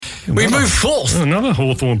We moved fourth. Another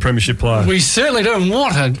Hawthorn premiership player. We certainly do. And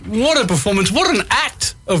what a performance. What an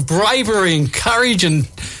act of bravery and courage, and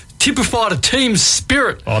typified a team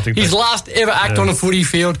spirit. I think his last ever act on a footy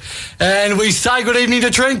field. And we say good evening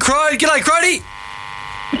to Trent Croad. G'day, Croady.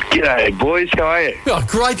 G'day, boys. How are you? Oh,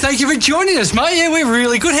 great. Thank you for joining us, mate. Yeah, we're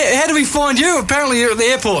really good. How do we find you? Apparently you're at the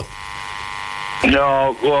airport.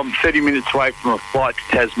 No, well, I'm 30 minutes away from a flight to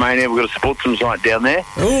Tasmania. We've got a sportsman's night down there.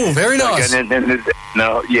 Oh, very nice.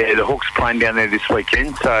 The Hawks playing down there this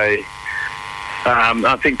weekend. So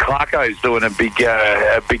I think Clarko's doing a big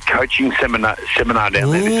coaching seminar down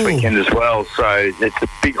there this weekend as well. So it's a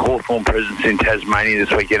big Hawthorn presence in Tasmania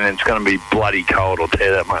this weekend, and it's going to be bloody cold, I'll tell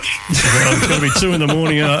you that much. Well, it's going to be 2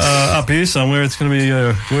 a.m. Up here somewhere. It's going to be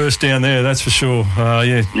worse down there, that's for sure.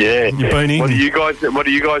 Yeah. You've been in. What are you guys in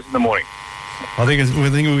the morning? I think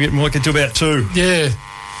might get to about 2. Yeah.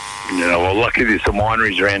 Yeah, well, lucky there's some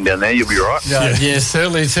wineries around down there. You'll be right. Yeah,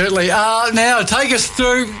 certainly. Now, take us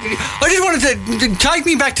through. I just wanted to take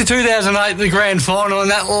me back to 2008, the grand final, and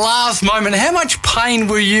that last moment. How much pain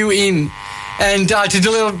were you in? And to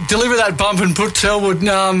deliver that bump and put Selwood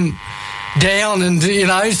down and,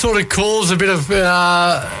 sort of cause a bit of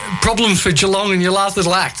problems for Geelong in your last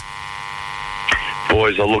little act.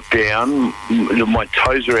 Boys, I looked down. My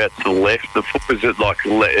toes are out to the left. The foot was at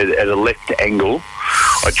a left angle.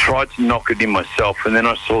 I tried to knock it in myself, and then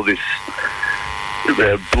I saw this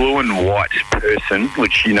blue and white person,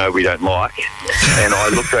 which we don't like. And I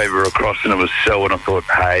looked over across, and it was Selwood, and I thought,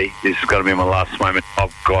 hey, this has got to be my last moment.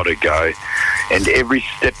 I've got to go. And every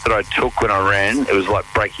step that I took when I ran, it was like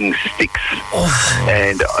breaking sticks.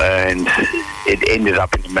 And it ended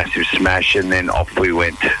up in a massive smash, and then off we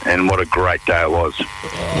went. And what a great day it was.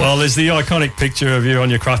 Well, there's the iconic picture of you on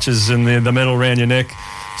your crutches and the medal around your neck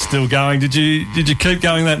still going. Did you keep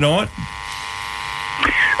going that night?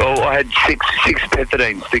 Well, I had six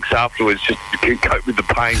pethidine sticks afterwards just to cope with the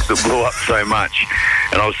pains that blew up so much.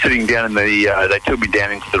 And I was sitting down in they took me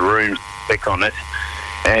down into the room to check on it.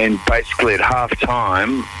 And basically at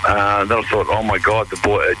half-time, then I thought, oh, my God,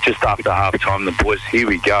 just after half-time, the boys, here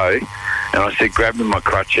we go. And I said, grab them my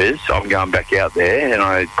crutches, I'm going back out there. And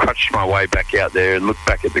I crutched my way back out there and looked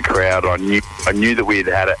back at the crowd. I knew that we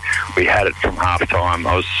had it. We had it from half-time.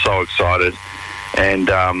 I was so excited. And,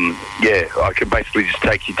 I could basically just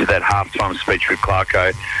take you to that half-time speech with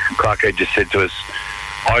Clarko. Clarko just said to us,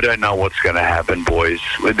 I don't know what's going to happen, boys.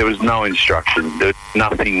 There was no instruction. There was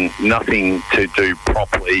nothing to do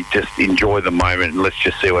properly. Just enjoy the moment and let's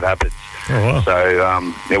just see what happens. Oh, wow.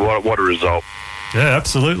 So, what a result. Yeah,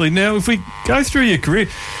 absolutely. Now, if we go through your career,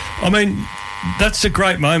 I mean, that's a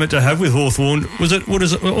great moment to have with Hawthorn. Was it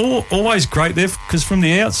always great there? Because from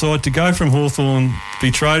the outside, to go from Hawthorn,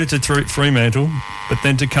 be traded to Fremantle, but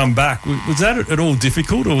then to come back, was that at all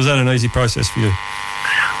difficult, or was that an easy process for you?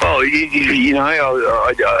 Well, I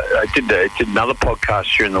did another podcast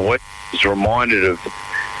during the week. I was reminded of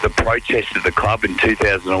the protest at the club in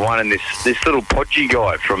 2001, and this little podgy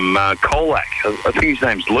guy from Colac, I think his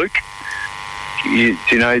name's Luke. Do you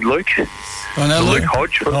know Luke? I know Luke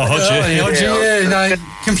Hodge. Hodge, he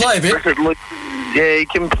can play a bit. Yeah, he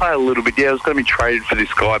can play a little bit. Yeah, I was going to be traded for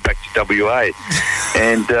this guy back to WA.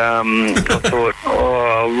 And I thought,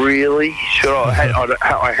 oh, really? Should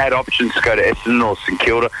I had options to go to Essendon or St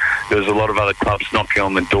Kilda. There was a lot of other clubs knocking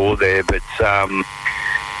on the door there. But,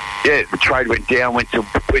 the trade went down, went to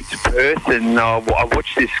Perth, and I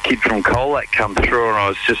watched this kid from Colac come through, and I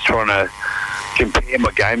was just trying to compare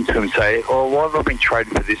my game to him and say, oh, why have I been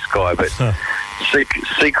traded for this guy? But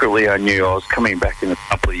secretly I knew I was coming back in a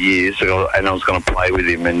couple of years and I was going to play with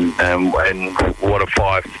him, and what a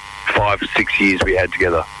 5-6 years we had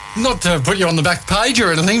together. Not to put you on the back page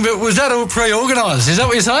or anything, but was that all pre-organised? Is that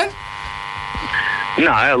what you're saying?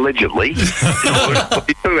 No, allegedly.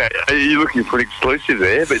 You're looking for an exclusive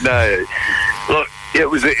there, but no. Look, it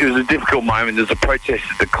was a difficult moment. There was a protest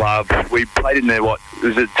at the club. We played in there, it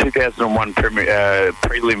was a 2001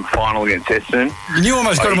 prelim final against Essendon. And you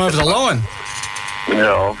almost got him over the line.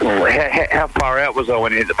 No, how far out was I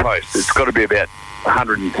when he hit the post? It's got to be about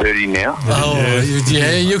 130 now. Oh,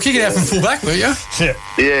 yeah, you're kicking out from full-back, weren't you?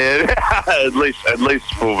 Yeah, at least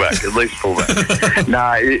full-back,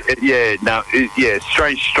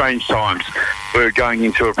 strange times. We were going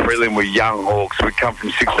into a prelim with young Hawks. We'd come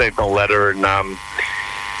from 16th on the ladder, and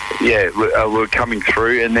we were coming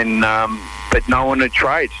through, and then but no one would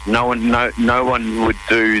trade. No one would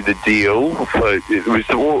do the deal. It was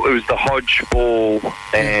the Hodge, Ball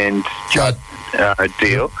and Judd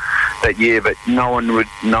deal that year, but no one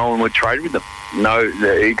would trade with them. No,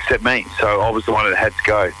 except me. So I was the one that had to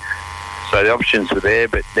go. So the options were there,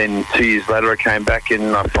 but then 2 years later I came back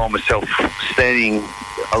and I found myself standing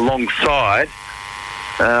alongside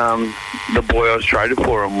the boy I was traded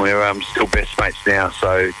for, and we're still best mates now.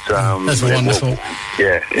 So it's that's wonderful.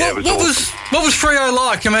 What was Freo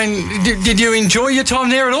like? I mean, did you enjoy your time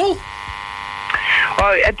there at all?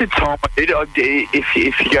 At the time, I did. If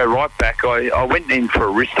you go right back, I went in for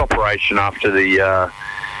a wrist operation after the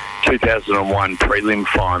 2001 prelim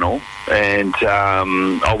final, and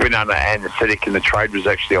I went under anaesthetic, and the trade was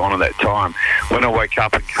actually on at that time. When I woke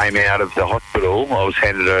up and came out of the hospital, I was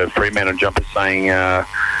handed a Fremantle jumper saying,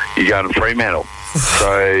 you're going to Fremantle.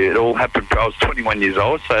 So it all happened. I was 21 years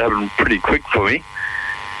old, so it happened pretty quick for me.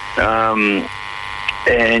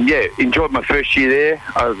 And yeah, enjoyed my first year there.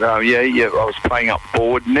 I was playing up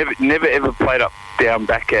forward. Never ever played up down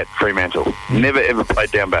back at Fremantle. Never ever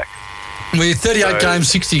played down back. Well, you're 38 games,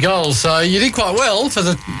 60 goals, so you did quite well for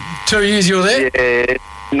the 2 years you were there. Yeah,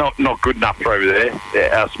 not good enough for over there.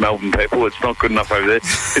 Yeah, us Melbourne people, it's not good enough over there.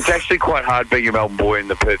 It's actually quite hard being a Melbourne boy in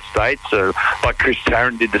the Perth state. So, like Chris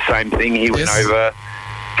Tarrant did the same thing. He went over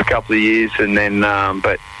for a couple of years, and then,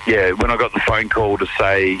 but yeah, when I got the phone call to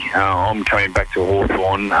say I'm coming back to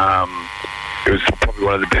Hawthorn, it was probably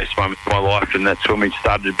one of the best moments of my life, and that's when we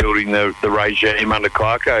started building the regime under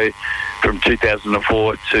Clarko from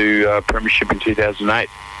 2004 to premiership in 2008.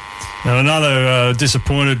 Now, another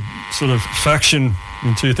disappointed sort of faction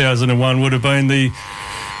in 2001 would have been the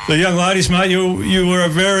young ladies, mate. You were a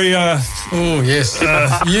very oh yes,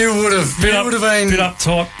 you would have been bit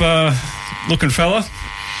uptight looking fella.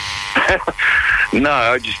 No,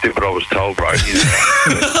 I just did what I was told, bro. You know.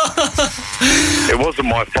 It wasn't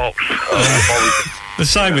my fault. The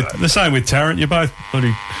same with Tarrant. You're both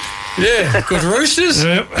bloody. Yeah, good roosters.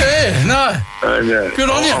 Yep. Yeah, no. Good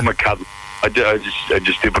on you. I'm a cuddler. I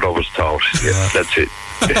just did what I was told. Yeah, that's it.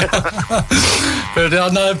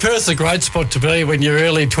 But no, Perth's a great spot to be when you're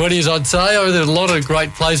early 20s, I'd say. There's a lot of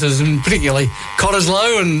great places, and particularly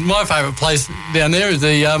Cottesloe, and my favourite place down there is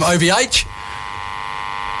the OVH.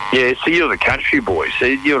 Yeah, so you're the country boys. So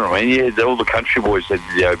you know what I mean? Yeah, all the country boys at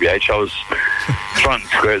the OBH. I was front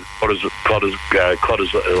and square.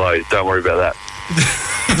 Clotters. Don't worry about that.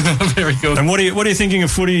 Very good. And what are you thinking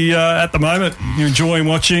of footy at the moment? You enjoying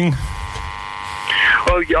watching?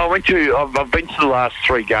 Well, I've been to the last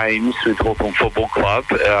 3 games with Hawthorn Football Club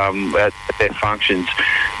at their functions.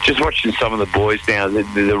 Just watching some of the boys now,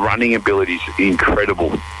 the running ability is incredible.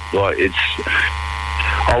 Like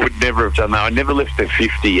I would never have done that. I never left the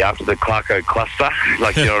 50 after the Clarko cluster.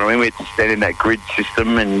 Like, you know what I mean? We had to stand in that grid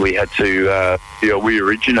system, and we had to, we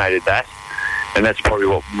originated that. And that's probably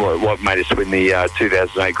what made us win the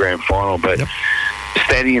 2008 grand final. But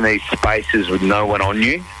standing in these spaces with no one on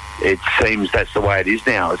you, it seems that's the way it is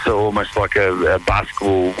now. It's almost like a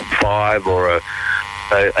basketball 5 or a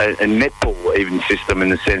netball even system, in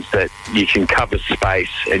the sense that you can cover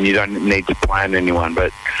space and you don't need to plan anyone.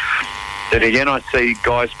 But then again, I see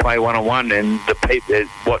guys play one-on-one, and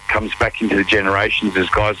what comes back into the generations is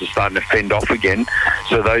guys are starting to fend off again.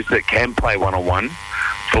 So those that can play one-on-one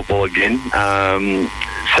football again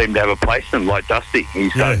seem to have a place in them, like Dusty.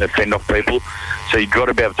 He's starting to fend off people. So you've got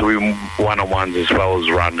to be able to win one-on-ones as well as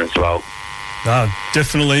run as well. No,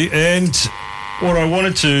 definitely. And what I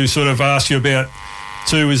wanted to sort of ask you about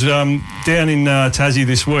too is down in Tassie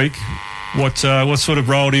this week, what sort of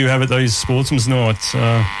role do you have at these sportsmen's nights?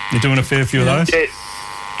 You're doing a fair few of those? Yeah.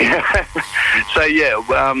 So,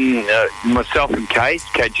 myself and Kate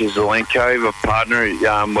Jezelenko, my partner,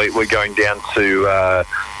 we're going down to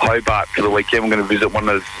Hobart for the weekend. We're going to visit one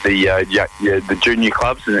of the junior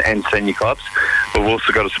clubs and senior clubs. But we've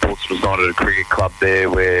also got a sportsman's night at a cricket club there,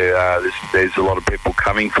 where there's a lot of people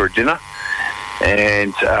coming for a dinner.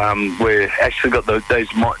 And we've actually got the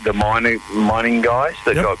mining guys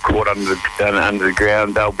that got caught under the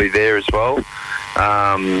ground. They'll be there as well.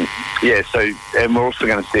 And we're also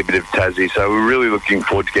going to see a bit of Tassie. So we're really looking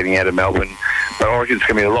forward to getting out of Melbourne. But I reckon it's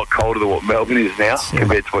going to be a lot colder than what Melbourne is now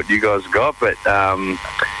compared to what you guys have got. But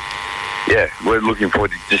we're looking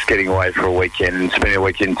forward to just getting away for a weekend and spending a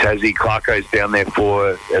weekend in Tassie. Clarko's down there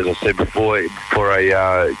for, as I said before, for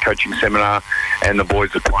a coaching seminar, and the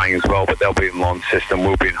boys are playing as well, but they'll be in Launceston.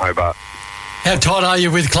 We'll be in Hobart. How tight are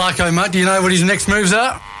you with Clarko, mate? Do you know what his next moves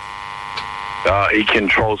are? He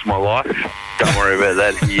controls my life. Don't worry about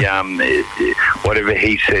that. He, whatever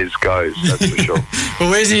he says goes, that's for sure.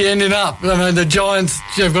 Well, where's he ending up? I mean, the Giants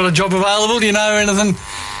have got a job available. Do you know anything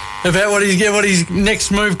about what his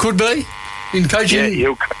next move could be in coaching?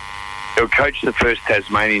 Yeah, he'll coach the first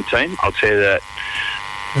Tasmanian team. I'll tell you that.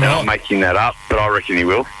 Right. I'm making that up, but I reckon he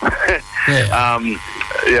will.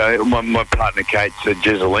 My partner Kate's a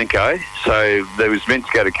Jezelenko, so they was meant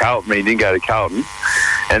to go to Carlton, but he didn't go to Carlton.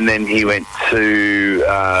 And then he went to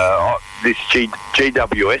this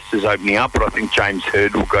GWS is opening up, but I think James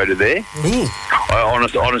Hird will go to there. Ooh. I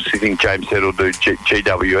honestly think James Hird will do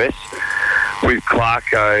GWS. With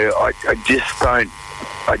Clarko, I just don't.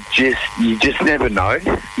 You just never know.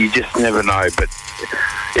 You just never know. But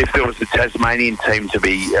if there was a Tasmanian team to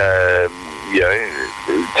be, to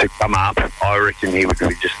come up, I reckon he would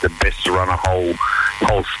be just the best to run a whole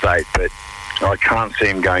state. But I can't see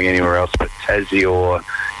him going anywhere else but Tassie or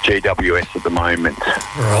GWS at the moment.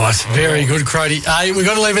 Right, very good, Croady. Hey, we've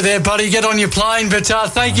got to leave it there, buddy. Get on your plane. But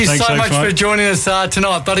thank you so much for joining us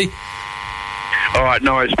tonight, buddy. All right,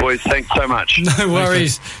 no worries, boys. Thanks so much. No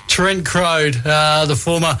worries. Trent Croad, the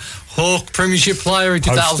former Hawk premiership player in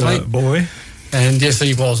 2008. Boy. And yes,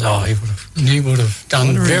 he was. He would have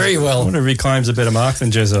done very well. I wonder if he claims a better mark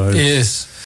than Jezzo. Yes.